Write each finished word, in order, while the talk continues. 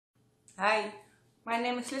Hi, my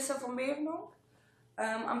name is Lissa van Berenonk.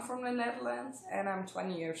 I'm from the Netherlands and I'm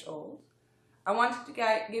 20 years old. I wanted to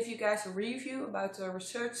give you guys a review about the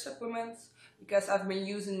Resurge supplements because I've been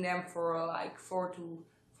using them for like 4 to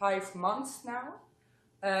 5 months now.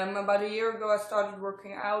 About a year ago I started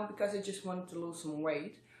working out because I just wanted to lose some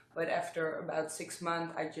weight, but after about 6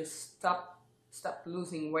 months I just stopped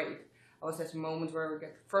losing weight. I was at a moment where I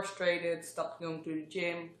get frustrated, stopped going to the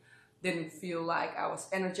gym, didn't feel like I was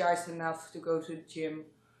energized enough to go to the gym.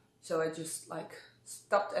 So I just like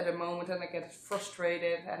stopped at a moment and I get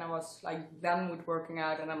frustrated and I was like done with working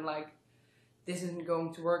out and I'm like, this isn't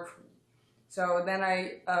going to work for me. So then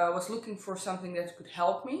I was looking for something that could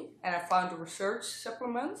help me and I found the Resurge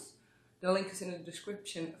supplements. The link is in the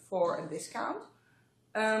description for a discount.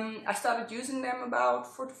 I started using them about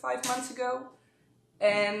 4 to 5 months ago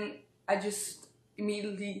and I just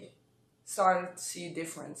immediately started to see a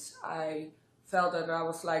difference. I felt that I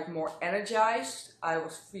was like more energized. I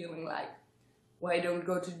was feeling like, why don't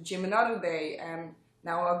go to the gym another day? And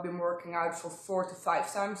now I've been working out for 4 to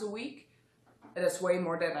 5 times a week. That's way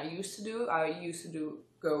more than I used to do. I used to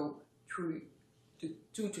go 2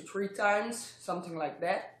 to 3 times, something like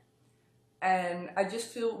that. And I just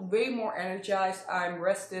feel way more energized. I'm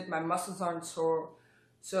rested, my muscles aren't sore.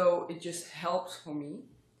 So it just helps for me.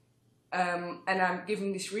 And I'm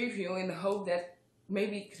giving this review in the hope that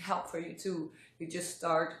maybe it could help for you too. You just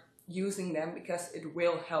start using them because it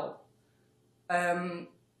will help.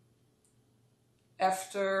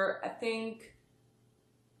 After I think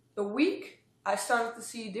a week, I started to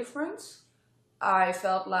see a difference. I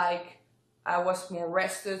felt like I was more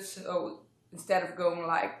rested. So instead of going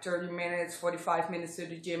like 30 minutes, 45 minutes to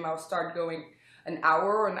the gym, I would start going an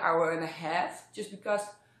hour and a half, just because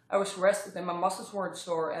I was rested and my muscles weren't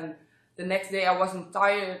sore. And the next day I wasn't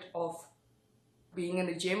tired of being in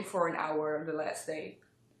the gym for an hour the last day.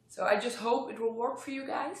 So I just hope it will work for you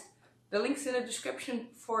guys. The link's in the description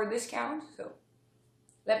for a discount, so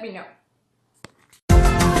let me know.